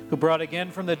 who brought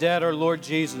again from the dead our Lord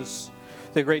Jesus,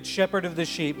 the great shepherd of the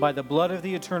sheep, by the blood of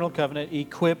the eternal covenant,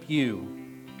 equip you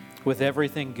with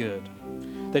everything good,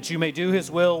 that you may do his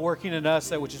will, working in us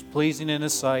that which is pleasing in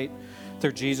his sight,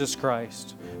 through Jesus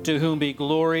Christ, to whom be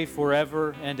glory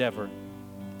forever and ever.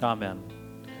 Amen.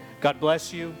 God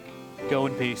bless you. Go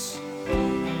in peace.